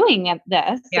I'm doing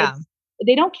this. Yeah.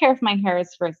 They don't care if my hair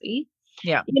is frizzy.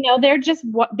 Yeah. They're just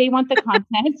what they want the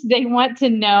content. They want to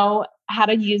know how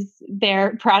to use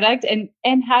their product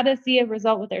and how to see a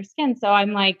result with their skin. So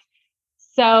I'm like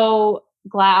so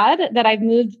glad that I've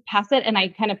moved past it and I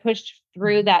kind of pushed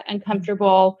through that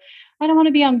uncomfortable, I don't want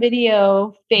to be on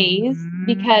video phase Mhm.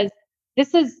 because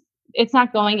it's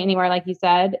not going anywhere, like you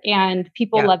said, and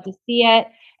people Yeah. love to see it.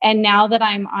 And now that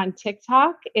I'm on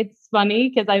TikTok, it's funny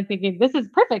because I'm thinking this is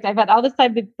perfect. I've had all this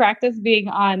time to practice being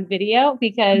on video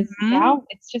because Mhm. now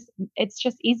it's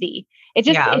just easy.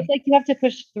 Yeah. It's like you have to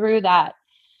push through that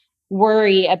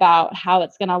worry about how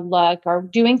it's going to look or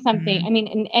doing something. Mhm. I mean,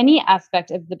 in any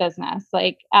aspect of the business,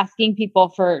 like asking people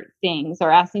for things or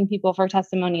asking people for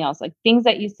testimonials, like things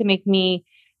that used to make me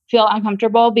feel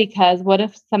uncomfortable because what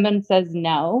if someone says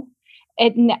no?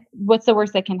 What's the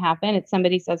worst that can happen? It's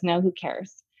somebody says no, who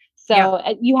cares? Yeah.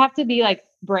 So you have to be like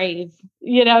brave,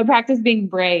 practice being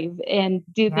brave and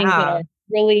do things that Yeah. are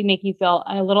really make you feel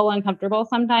a little uncomfortable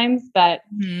sometimes, but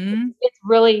Mhm. it's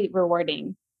really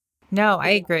rewarding. No, I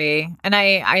agree. And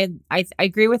I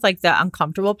agree with like the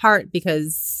uncomfortable part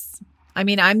because I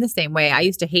mean, I'm the same way. I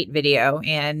used to hate video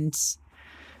and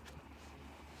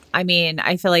I mean,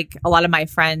 I feel like a lot of my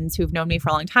friends who've known me for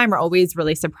a long time are always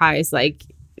really surprised like,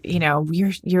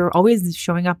 you're always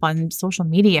showing up on social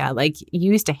media. Like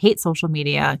you used to hate social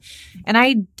media. And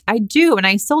I do and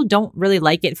I still don't really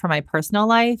like it for my personal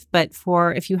life, but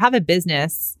for if you have a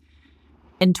business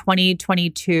in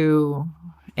 2022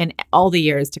 and all the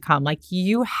years to come, like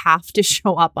you have to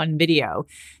show up on video.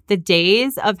 The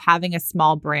days of having a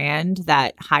small brand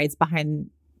that hides behind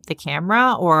the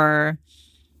camera or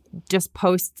just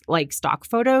post like stock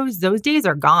photos, those days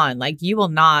are gone. Like you will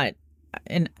not,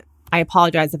 and I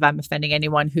apologize if I'm offending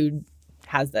anyone who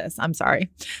has this. I'm sorry.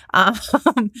 Um,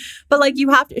 but like you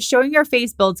have to, showing your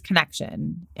face builds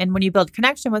connection. And when you build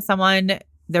connection with someone,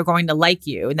 they're going to like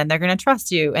you and then they're going to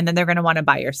trust you and then they're going to want to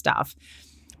buy your stuff.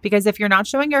 Because if you're not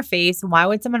showing your face, why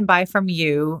would someone buy from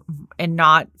you and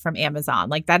not from Amazon?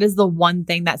 Like that is the one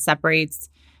thing that separates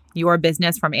your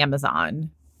business from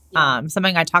Amazon. Yeah.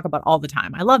 Something I talk about all the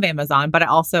time. I love Amazon, but I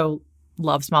also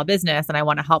love small business and I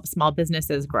want to help small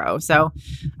businesses grow. So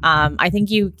I think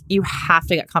you have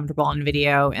to get comfortable on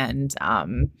video and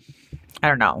I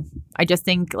don't know. I just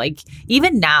think like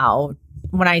even now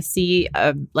when I see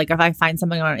like if I find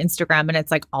something on Instagram and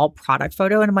it's like all product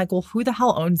photo and I'm like, well, who the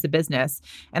hell owns the business?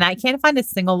 And I can't find a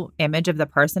single image of the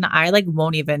person, I like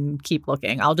won't even keep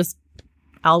looking. I'll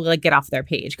like get off their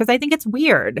page because I think it's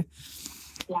weird.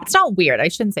 Yeah. It's not weird. I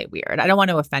shouldn't say weird. I don't want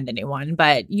to offend anyone,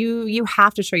 but you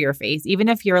have to show your face. Even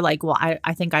if you're like, well,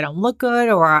 I think I don't look good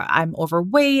or I'm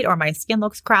overweight or my skin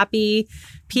looks crappy.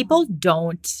 People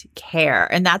don't care.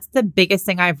 And that's the biggest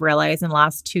thing I've realized in the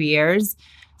last 2 years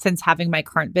since having my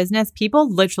current business. People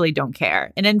literally don't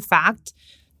care. And in fact,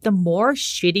 the more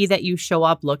shitty that you show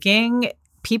up looking,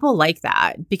 people like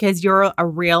that because you're a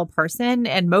real person.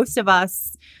 And most of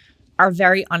us are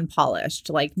very unpolished.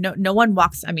 Like no one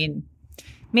walks, I mean,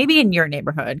 maybe in your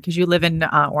neighborhood because you live in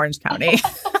Orange County.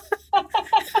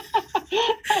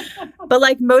 But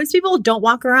like most people don't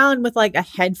walk around with like a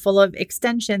head full of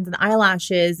extensions and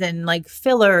eyelashes and like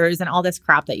fillers and all this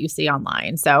crap that you see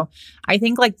online. So I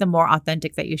think like the more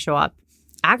authentic that you show up,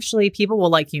 actually people will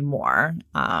like you more.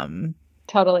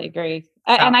 Totally agree.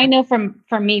 So And I know from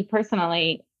me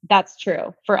personally, that's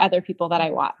true for other people that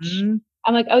I watch. mm,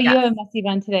 I'm like, oh, you yes. have a messy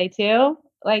bun today too?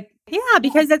 Like, Yeah, yeah,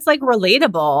 because it's like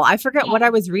relatable. I forget what I yeah,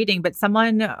 was reading, but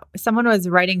someone was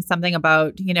writing something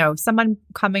about, someone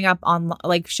coming up on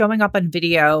like showing up on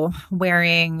video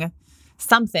wearing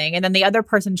something and then the other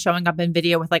person showing up in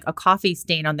video with like a coffee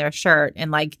stain on their shirt and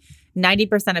like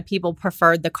 90% of people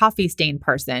preferred the coffee stain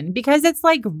person because it's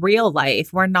like real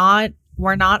life. We're not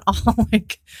all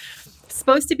like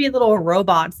supposed to be little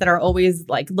robots that are always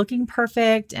like looking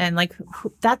perfect and like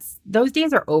those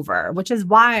days are over, which is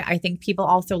why I think people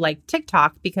also like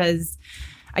TikTok because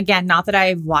again, not that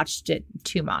I've watched it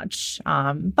too much,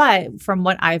 but from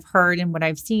what I've heard and what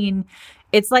I've seen,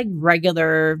 it's like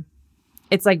regular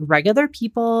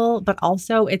people, but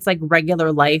also it's like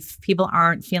regular life. People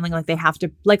aren't feeling like they have to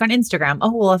like on Instagram.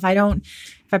 Oh, well, if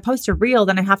I post a reel,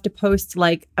 then I have to post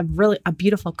like a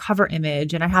beautiful cover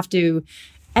image and I have to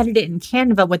edit it in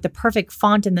Canva with the perfect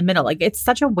font in the middle. Like it's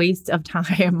such a waste of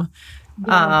time.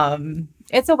 yeah.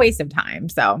 It's a waste of time.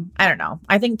 So I don't know.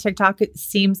 I think TikTok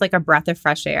seems like a breath of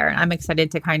fresh air. And I'm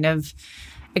excited to kind of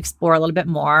explore a little bit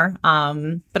more.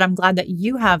 But I'm glad that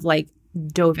you have like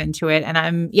dove into it. And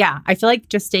I feel like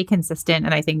just stay consistent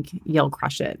and I think you'll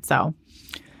crush it. So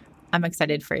I'm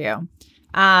excited for you.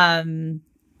 All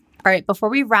right. Before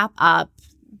we wrap up,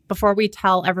 before we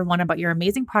tell everyone about your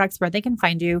amazing products, where they can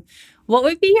find you, what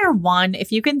would be your one,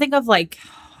 if you can think of like,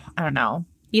 I don't know,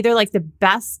 either like the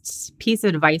best piece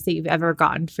of advice that you've ever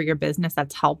gotten for your business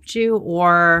that's helped you,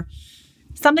 or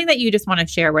something that you just want to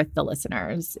share with the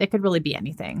listeners? It could really be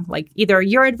anything, like either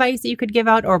your advice that you could give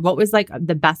out, or what was like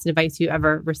the best advice you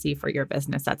ever received for your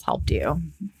business that's helped you.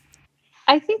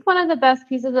 I think one of the best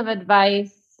pieces of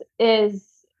advice is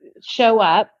show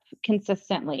up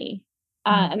consistently.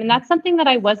 I mean, that's something that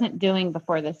I wasn't doing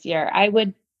before this year. I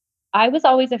was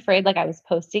always afraid, like I was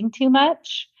posting too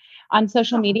much on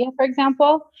social media, for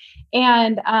example.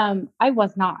 And I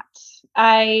was not.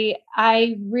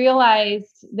 I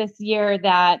realized this year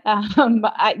that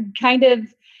I kind of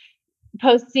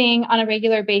posting on a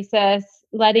regular basis,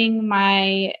 letting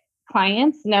my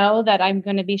clients know that I'm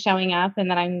going to be showing up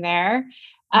and that I'm there,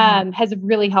 has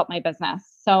really helped my business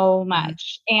so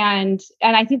much. And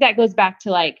I think that goes back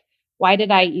to like, why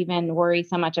did I even worry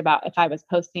so much about if I was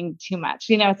posting too much?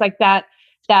 It's like that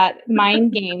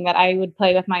mind game that I would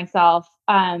play with myself.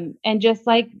 And just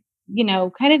like,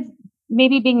 kind of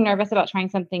maybe being nervous about trying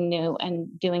something new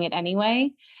and doing it anyway,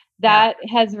 that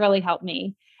has really helped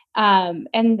me.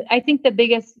 And I think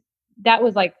that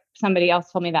was like somebody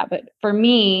else told me that, but for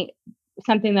me,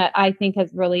 something that I think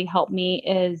has really helped me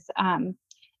is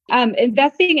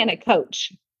investing in a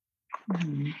coach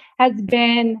has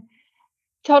been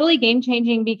totally game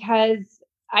changing, because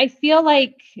I feel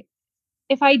like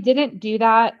if I didn't do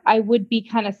that, I would be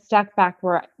kind of stuck back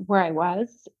where I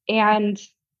was. And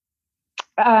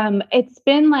it's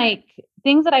been like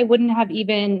things that I wouldn't have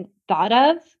even thought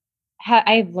of.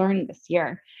 I've learned this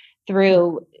year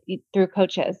through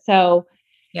coaches. So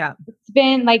it's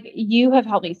been like, you have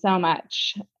helped me so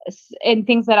much in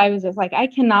things that I was just like, I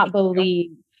cannot believe,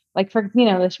 like for,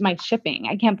 my shipping.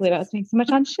 I can't believe I was paying so much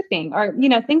on shipping, or,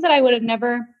 things that I would have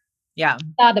never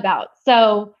thought about.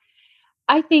 So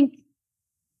I think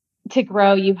to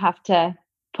grow, you have to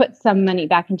put some money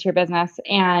back into your business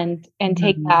and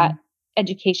take that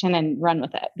education and run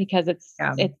with it, because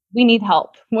we need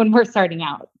help when we're starting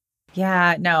out.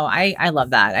 Yeah, no, I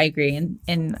love that. I agree.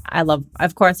 And I love,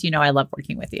 of course, I love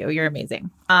working with you. You're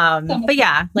amazing. But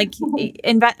yeah, like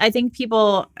I think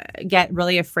people get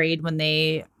really afraid when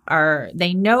they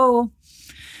know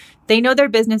their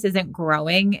business isn't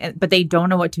growing, but they don't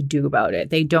know what to do about it.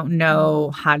 They don't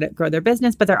know how to grow their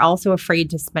business, but they're also afraid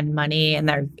to spend money.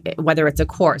 And whether it's a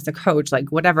course, a coach,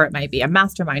 like whatever it might be, a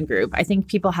mastermind group. I think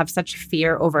people have such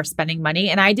fear over spending money.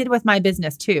 And I did with my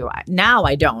business too. Now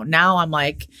I don't. Now I'm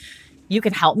like, you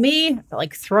can help me,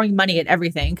 like throwing money at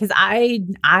everything. Cause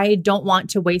I don't want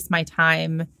to waste my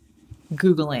time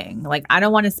Googling. Like, I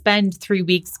don't want to spend 3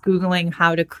 weeks Googling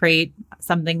how to create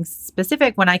something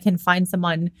specific when I can find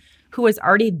someone who has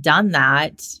already done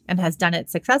that and has done it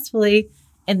successfully,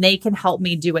 and they can help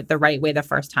me do it the right way the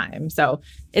first time. So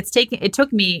it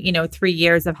took me, 3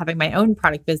 years of having my own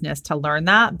product business to learn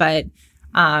that. But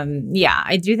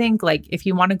I do think like if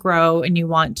you want to grow and you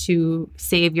want to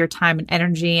save your time and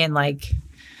energy and like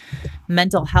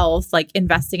mental health, like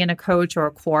investing in a coach or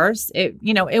a course, it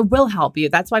will help you.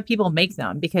 That's why people make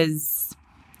them, because,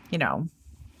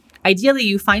 ideally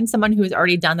you find someone who's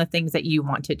already done the things that you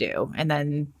want to do, and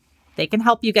then they can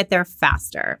help you get there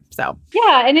faster. So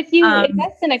yeah. And if you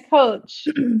invest in a coach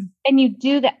and you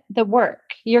do the work,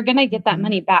 you're going to get that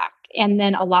money back, and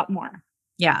then a lot more.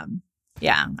 Yeah.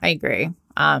 Yeah, I agree.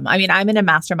 I mean, I'm in a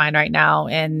mastermind right now,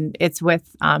 and it's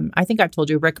with, I think I've told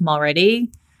you, Rick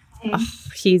Mulready.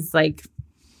 He's like,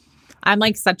 I'm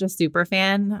like such a super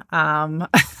fan.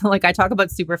 Like I talk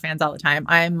about super fans all the time.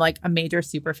 I'm like a major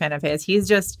super fan of his. He's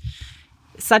just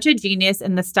such a genius.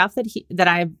 And the stuff that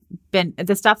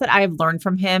I've learned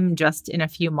from him just in a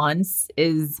few months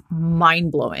is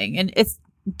mind blowing. And it's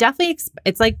definitely,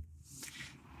 it's like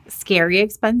scary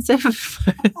expensive.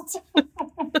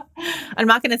 I'm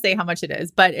not going to say how much it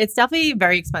is, but it's definitely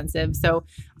very expensive. So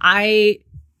I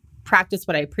practice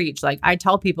what I preach. Like I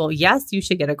tell people, yes, you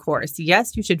should get a course.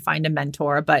 Yes, you should find a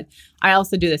mentor, but I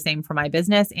also do the same for my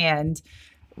business. And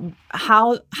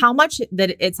how much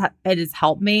that it has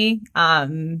helped me.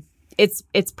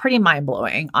 It's pretty mind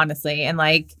blowing, honestly. And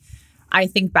like, I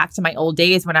think back to my old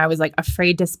days when I was like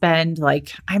afraid to spend,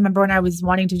 like, I remember when I was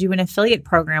wanting to do an affiliate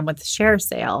program with Share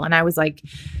Sale, and I was like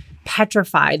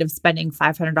petrified of spending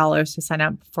 $500 to sign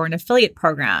up for an affiliate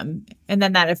program. And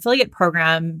then that affiliate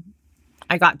program,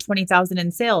 I got 20,000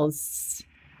 in sales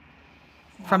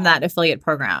from that affiliate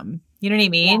program. You know what I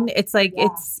mean? Yeah. It's like, Yeah.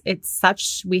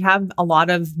 we have a lot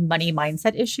of money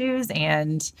mindset issues,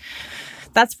 and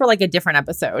that's for like a different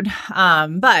episode.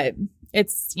 But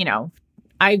it's,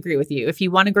 I agree with you. If you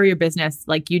want to grow your business,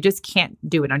 like you just can't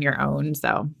do it on your own.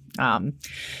 So,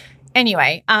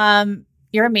 anyway,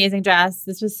 you're amazing, Jess.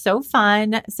 This was so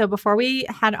fun. So before we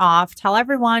head off, tell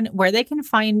everyone where they can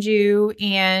find you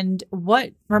and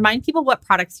remind people what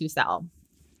products you sell.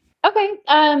 Okay.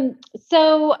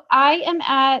 So I am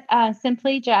at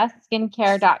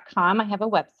simplyjessskincare.com. I have a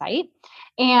website,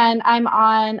 and I'm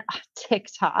on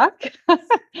TikTok. I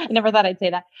never thought I'd say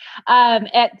that.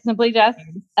 At Simply Jess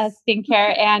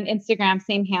Skincare, and Instagram,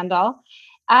 same handle.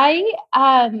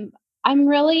 I'm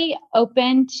really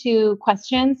open to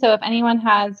questions. So if anyone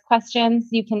has questions,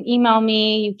 you can email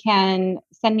me, you can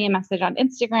send me a message on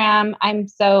Instagram. I'm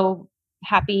so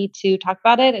happy to talk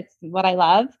about it. It's what I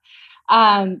love.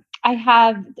 I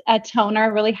have a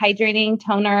toner, really hydrating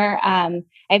toner. I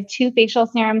have 2 facial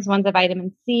serums. One's a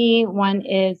vitamin C. One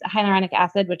is hyaluronic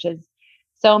acid, which is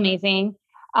so amazing.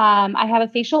 I have a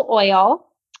facial oil,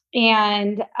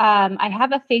 and I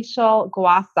have a facial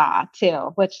gua sha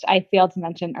too, which I failed to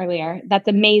mention earlier. That's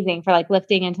amazing for like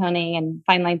lifting and toning and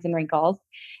fine lines and wrinkles.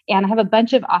 And I have a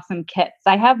bunch of awesome kits.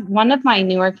 I have one of my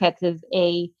newer kits is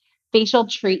a facial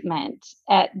treatment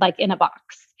in a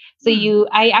box. So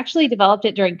I actually developed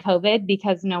it during COVID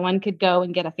because no one could go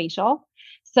and get a facial.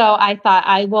 So I thought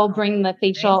I will bring the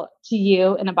facial to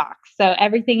you in a box. So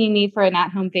everything you need for an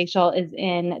at-home facial is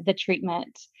in the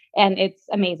treatment, and it's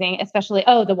amazing. Especially,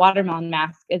 the watermelon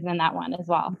mask is in that one as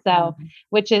well. So,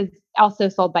 which is also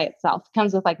sold by itself.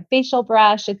 Comes with like a facial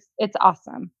brush. It's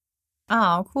awesome.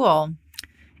 Oh, cool.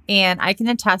 And I can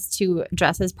attest to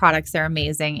Jess's products. They're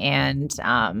amazing. And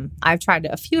I've tried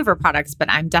a few of her products,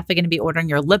 but I'm definitely going to be ordering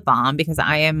your lip balm because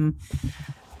I'm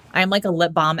like a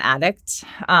lip balm addict.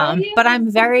 But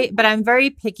I'm very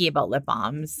picky about lip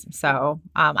balms. So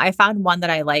I found one that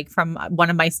I like from one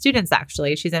of my students,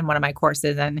 actually. She's in one of my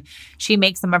courses, and she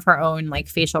makes some of her own like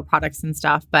facial products and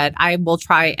stuff. But I will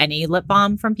try any lip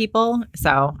balm from people.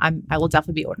 So I will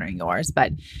definitely be ordering yours.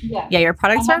 But yeah, your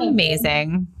products are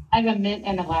amazing. I have a mint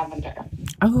and a lavender.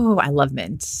 Oh, I love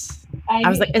mint. I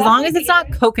was like, as long as it's not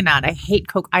coconut. I hate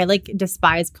I like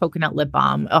despise coconut lip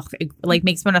balm. Ugh, it like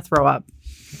makes me want to throw up.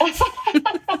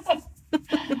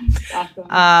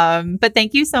 Awesome. But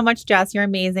thank you so much, Jess. You're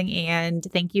amazing. And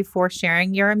thank you for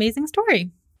sharing your amazing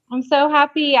story. I'm so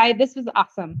happy. This was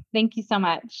awesome. Thank you so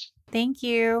much. Thank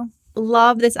you.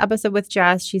 Love this episode with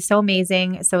Jess. She's so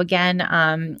amazing. So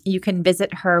again, you can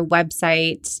visit her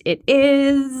website. It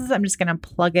is, I'm just going to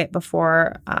plug it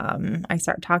before I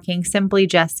start talking,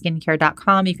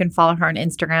 simplyjessskincare.com. You can follow her on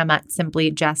Instagram at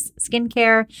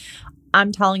simplyjessskincare.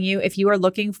 I'm telling you, if you are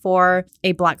looking for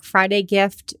a Black Friday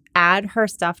gift, add her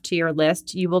stuff to your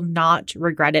list. You will not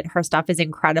regret it. Her stuff is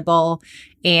incredible.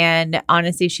 And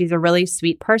honestly, she's a really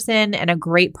sweet person and a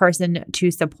great person to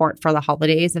support for the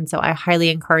holidays. And so I highly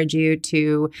encourage you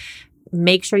to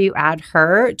make sure you add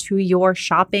her to your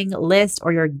shopping list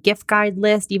or your gift guide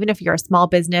list, even if you're a small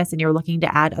business and you're looking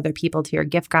to add other people to your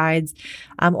gift guides,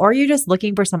 or you're just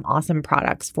looking for some awesome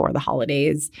products for the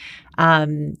holidays. I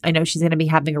know she's going to be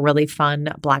having a really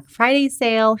fun Black Friday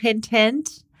sale, hint,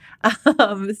 hint.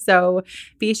 So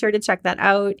be sure to check that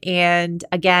out. And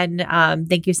again,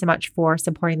 thank you so much for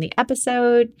supporting the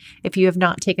episode. If you have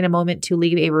not taken a moment to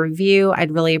leave a review,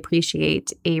 I'd really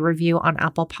appreciate a review on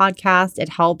Apple Podcasts. It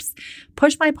helps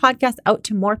push my podcast out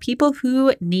to more people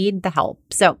who need the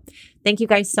help. So thank you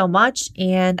guys so much.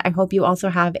 And I hope you also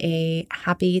have a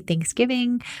happy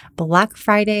Thanksgiving, Black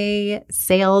Friday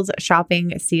sales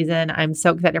shopping season. I'm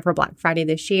so excited for Black Friday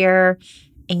this year,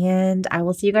 and I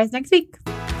will see you guys next week.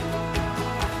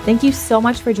 Thank you so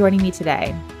much for joining me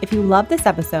today. If you love this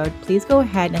episode, please go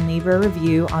ahead and leave a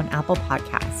review on Apple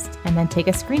Podcasts, and then take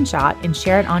a screenshot and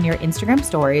share it on your Instagram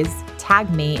stories. Tag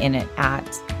me in it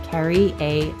at Carrie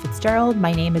A. Fitzgerald.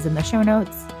 My name is in the show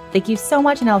notes. Thank you so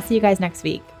much, and I'll see you guys next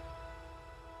week.